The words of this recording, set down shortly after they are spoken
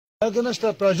اګه نشته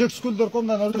پروجیکټ سکول در کوم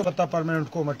دا نظر پتا پرمننت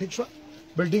کوم ټیک شو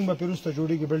بلډینګ به پیروسته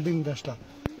جوړیږي بلډینګ نشته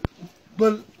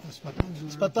بل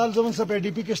هسپتال زمون څه په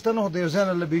ډي پی کې شته نه دی ځان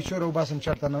له بیچور او باسم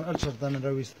چرته نه چرته نه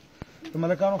راويست د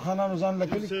ملکانو خانانو ځان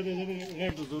لکلي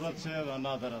نیټ ضرورت څه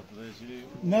نادر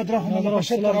نادر هم په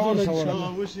شت راور سره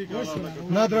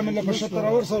نادر مله په شت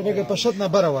راور سره به په شت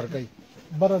نه بر ور کوي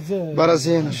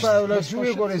برزين ولا شو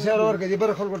يقول يسار ورقه دي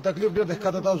بر خلق تکلیف ډېر د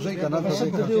ښکته تاسو ځای کنه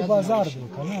په بازار دی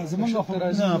کنه زمونږ خو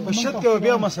نه په شت کې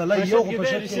بیا مسله یو په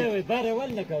شت کې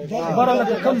بار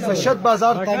له کم په شت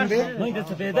بازار تنګ دی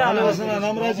انا وسنا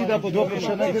نام راځي دا په دوه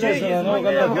پرشنه کې نو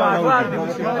غلط غواړم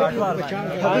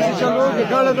چلو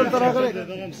ګاله دلته راغله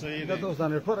دا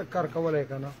دوستانه فرق کار کولای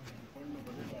کنه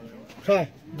ښه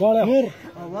ګاله نور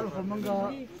اول خمنګه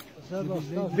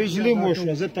بجلی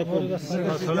موشو زه ته کوم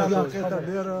علاقه ته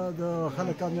ډیر د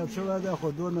خلک کامیاب شوی دی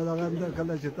خو دونه دغه هم ده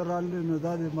کله چې ته رالې نو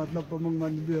دا مطلب په موږ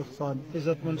باندې بې احسان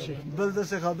عزتمن شي بل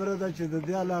داسې خبره ده چې د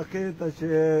دې علاقې ته چې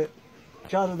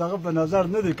چا دغه په نظر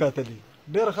نه دی کتلی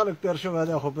ډېر خلک تېر شوی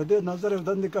دی خو په دې نظر یې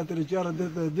ورته نه کتلي چې یاره دې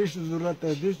ته دېش ضرورت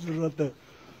دی دېش ضرورت دی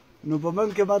نو په منځ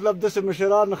کې مطلب داسې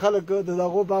مشران خلک د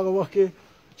دغو په هغه وخت کې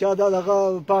چا دا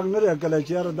دغه پاک نه دی کړی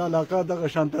چې یاره دا علاقه دغه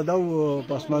شانته ده او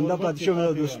پسمانده پاتې شوې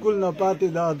ده د سکول نه پاتې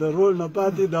ده د رول نه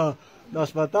پاتې ده د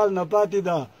هسپتال نه پاتې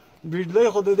ده بجلۍ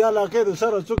خو د دې علاقې د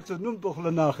سره څوک څه نوم په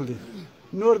خوله نه اخلي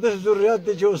نور داسې ضرورت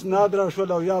دی چې اوس نادره شول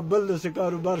او یا بل داسې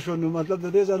کاروبار شو نو مطلب د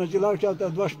دې ځای نه چې لاړ شي هلته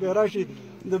دوه شپې راشي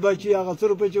د بچي هغه څه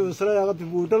روپۍ چې وسره هغه په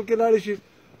هوټل کې لاړې شي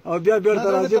او بیا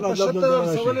بیرته راځي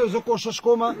مطلب زه کوشش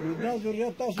کوم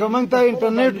که موږ ته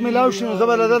انټرنیټ میلاو شي نو زه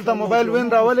به دلته موبایل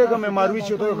وین راولېږم ماروي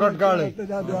چې ته غټ ګاړی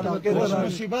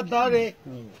مصیبت دا دی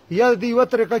یا د یوه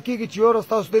طریقه کېږي چې یو ورځ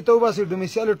تاسو دې ته وباسئ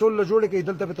ډومیسیال ټول له جوړې کړئ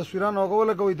دلته به تصویران هغه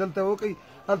ولګوئ دلته وکړئ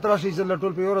هلته راشئ زه له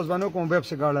ټول په یو ورځ باندې وکړم ویب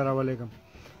سې ګاډی راولېږم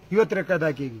یوه طریقه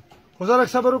دا کېږي خو زه لږ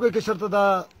صبر وکړئ که چېرته دا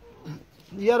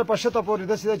یاره په شته پورې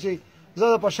داسې ده چې زه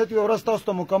د په شت یوه ورځ تاسو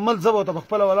ته مکمل زه به ورته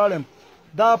پخپله ولاړ یم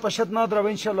دا په شت نه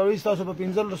دروي ان شاء الله تاسو په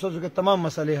 15 ورځو کې تمام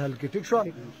مسلې حل کړئ ټیک شو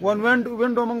ون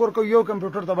وینډو موږ ورکو یو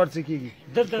کمپیوټر ته ورڅ کیږي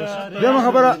دا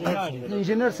خبره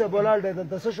انجینر صاحب ولاړ دی د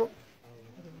څه شو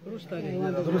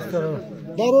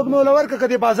دا روډ مې ولور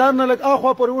کړه بازار نه لګ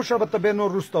اخوا پورې وشه به به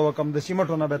نور روسته وکم د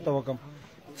سیمټو نه به ته وکم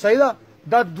صحیح ده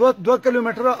دا 2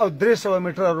 کیلومتر او 300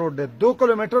 میټر روډ دی 2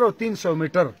 کیلومتر او 300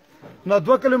 میټر نو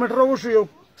 2 کیلومتر وشو یو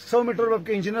 100 میټر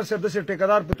به انجینر صاحب د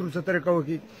ټیکدار په تر څه طریقه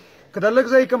وکي کله لږ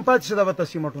ځای کم پات شي دا به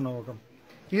تاسو سیمټونه وکم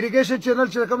ایریګیشن چینل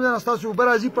چې کوم ځای تاسو اوبه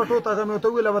راځي پټو ته هغه مې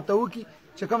ورته وویل به ته وکړي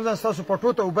چې کوم ځای تاسو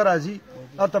پټو ته اوبه راځي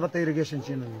هلته به ته ایریګیشن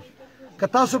چینل وشي که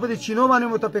تاسو په دې چینو باندې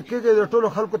متفق کېږئ د ټولو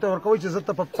خلکو ته ورکوئ چې زه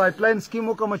ته په پایپ لاین سکیم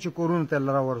وکړم چې کورونو ته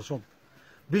راورسوم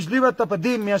بجلي به ته په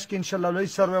دې میاشت کې انشاءالله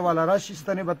لوی سروې والا راشي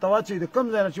ستنې به ته واچوي د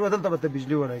کوم ځای نه چې دلته به ته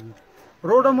بجلي ورغږي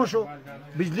روډ هم وشو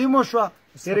بجلي هم وشوه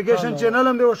ایریګیشن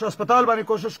چینل هم دی وشو هسپتال باندې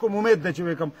کوشش کوم امید ده چې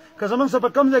وکړم که زموږ څه په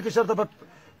کوم ځای کې شرطه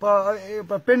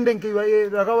په پینډینګ کې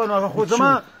هغه ونه هغه خو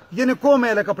زما یعنې کوم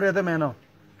یې لکه پرېږدم یې نه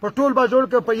په ټول با جوړ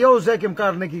کړه په یو ځای کې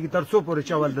کار نه کېږي تر څو پورې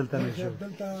چاول دلته نه شي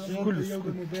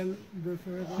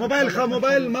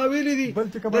موبایل ما ویلي دي د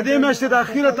دې میاشتې د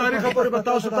اخیره تاریخه پورې به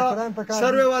تاسو ته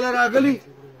سروې والا راغلي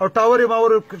او ټاور یې ما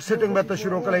ور سیټینګ به ته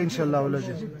شروع کړی انشاءالله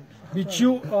ولږي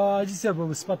بیچیو حاجي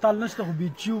صاحب هسپتال نشته خو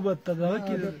بیچیو به ته دغه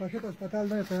کې هسپتال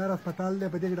دی تیار هسپتال دی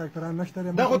په دې کې ډاکټران نشته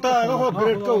دا خو ته هغه خو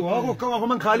اپګریډ کوو هغه کوم هغه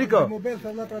موږ خالي کوو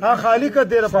هغه خالي که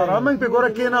دې لپاره موږ پې ګوره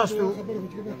کېناستو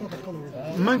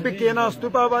موږ پې کېناستو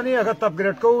په باندې هغه ته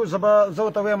اپګریډ کوو زه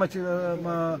ورته وایم چې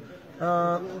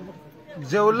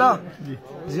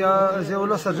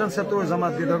ضیاءالله سرجن صاحب ته زما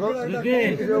دې دغه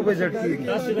یو بجټ کېږي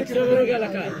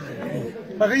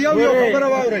هغه یو خبره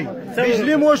واورئ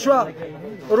بجلي مو شوه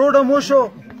روډ هم وشو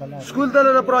سکول ته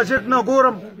له پروجیکټ نه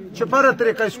ګورم چې پره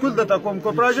طریقه سکول ته کوم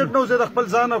کو پروجیکټ نه زه د خپل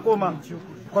ځانه کوم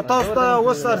خو تاسو ته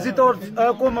اوس ارزي ته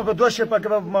کوم په دوه شپه کې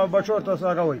بچو تاسو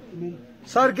هغه وایي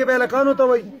سر کې به لکانو ته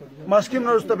وایي ماسکیم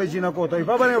نه وروسته به جینه کوته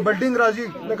په باندې بلډینګ راځي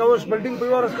لکه اوس بلډینګ په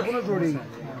یو ورځ کې نه جوړېږي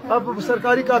اب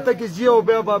سرکاري کاته کې جی او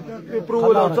بیا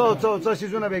اپروول او څه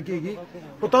سیزونه به کېږي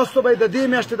خو تاسو ته به د دې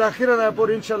میاشتې د اخیره نه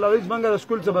پورې انشاءالله هېڅ موږ د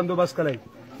سکول څه بندوبست کړی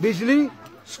بجلي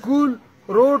سکول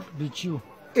روډ بیچیو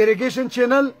ایریګیشن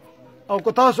چینل او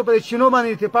که تاسو په چینو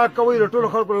باندې اتفاق کوئ د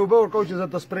ټولو خلکو اوبه ورکوو چې زه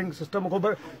ته سپرینګ سیسټم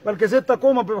بلکې زه ته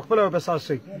کوم په خپله په اساس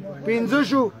شئ 15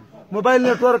 شو موبایل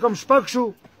نیټورک هم 6 شو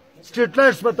سټریټ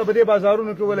لایټس به ته په دې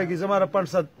بازارونو کې ولګي زما را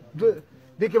 500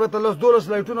 دې کې به ته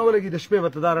 12 لایټونه ولګي د شپې به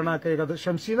ته دا رڼا کوي د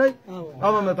شمسي نه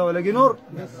هم به ته ولګي نور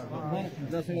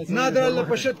نادر الله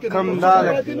په شت کې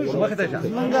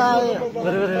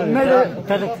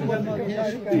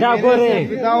دا ګوره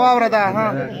دا واوره ده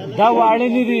دا واړه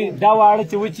نه دي دا واړه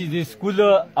چې وچې د سکول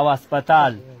او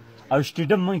هسپتال او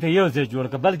سټیډیم موږ ته یو ځای جوړ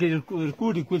کړ بلکې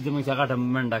کوډي کول زموږ څخه غټه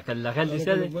منډه کړله خیال دې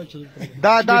څه دی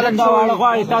دا لک واړه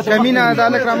غواړي تاسو کمینه دا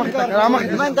لک رامخ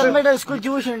من د میډل سکول کې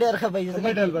وشم ډېر ښه به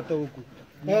میډل وته وکړو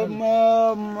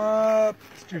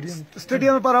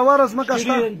سټیډیم پر اورس مکه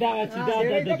شته دا چې دا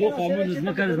د دوه قومونو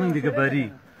ځمکه زموږ د ګبري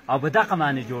او په دغه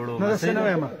معنی جوړو نو څه نه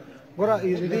وایم ګوره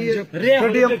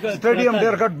سټیډیم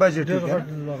ډېر غټ بجټ دی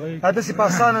اته سي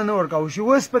پاسانه نه ورکاو شي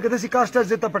اوس په کده سي کاستر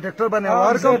زته په ټریکټر باندې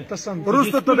ورکاو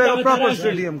روستو ته به پراپر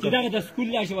سټیډیم چې دا د سکول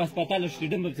لا شو هسپتال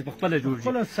سټیډیم به په خپل جوړ شي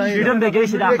سټیډیم به کې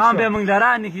شي دا قام به موږ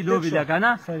لرانه کې لوبي ده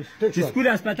کنه چې سکول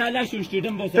هسپتال لا شو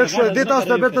سټیډیم به تاسو د تاسو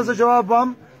ته بیرته جواب وام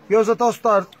یو زه تاسو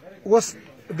ته اوس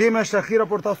دې میاشتې اخیره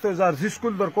پر تاسو ته زار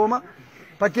سکول درکومه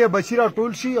پکې بچی را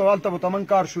ټول شي او هلته به تمن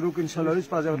کار شروع کړي ان شاء الله هیڅ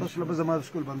پازه تاسو له زما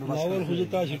سکول بندوبست اول خو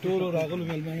تاسو ټول راغلو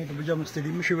مېلمانه ته بجام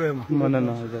ستړي مشي وایم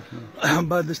مننه حضرت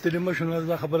بعد ستړي مشو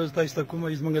دا خبره تاسو ته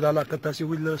کومه زمونږ د علاقه تاسو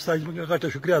ویل تاسو موږ غټه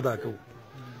شکریا ادا کوو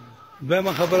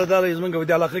دویمه خبره دا زمونږ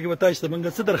د علاقه کې تاسو ته موږ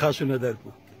څه درخواستونه درکو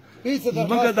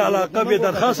زمونږ د علاقه به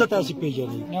درخواست تاسو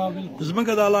پیژنئ زمونږ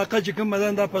د علاقه چې کوم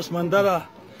مدن د پسمندره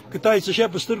که تاسو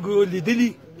څه په سترګو لیدلی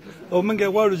او موږ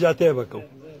غواړو ځاتې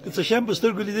وکړو که څه شی په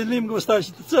سترګو لیدلی موږ تاسو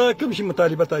ته کوم شي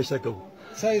مطالبه تاسو کوو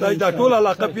تاسو دا ټول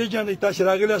علاقه پیژنئ تاسو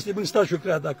راغلی یاست موږ تاسو شکر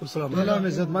ادا کوو سلام سلام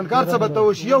عزت من کار څه به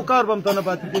وشي یو کار به ته نه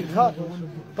پاتې کېږي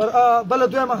پر بل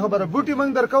دویمه خبره بوټي موږ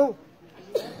درکو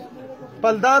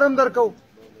پلدارم درکو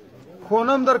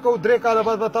خونم درکو 3 کال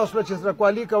بعد به تاسو له چې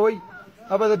کوالی کوي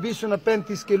अब د 20 نه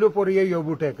 35 کیلو پورې یو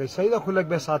بوټی کوي صحیح ده خو لږ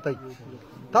به ساتي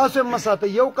تاسو هم ساتي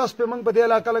یو کس په موږ په دې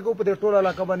علاقه لګو په دې ټول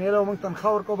علاقه باندې راو موږ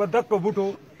تنخواه ورکو به دک په بوټو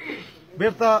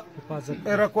بیرته حفاظت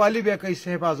رکوالی به کوي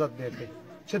حفاظت به کوي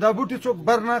چې دا بوټي څوک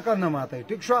بر نه کړ نه ماتي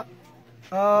ټیک شو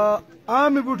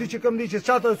عام بوټي چې کم دي چې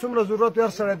چاته څومره ضرورت ور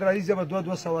سره درایي زبر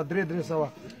 200 300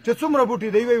 چې څومره بوټي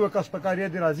دی وي وکاس په کاریه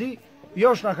دی راځي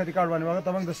یو شناختی کارت باندې هغه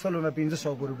تمنګ د 100 نه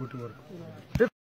 500 پورې بوټي ورکو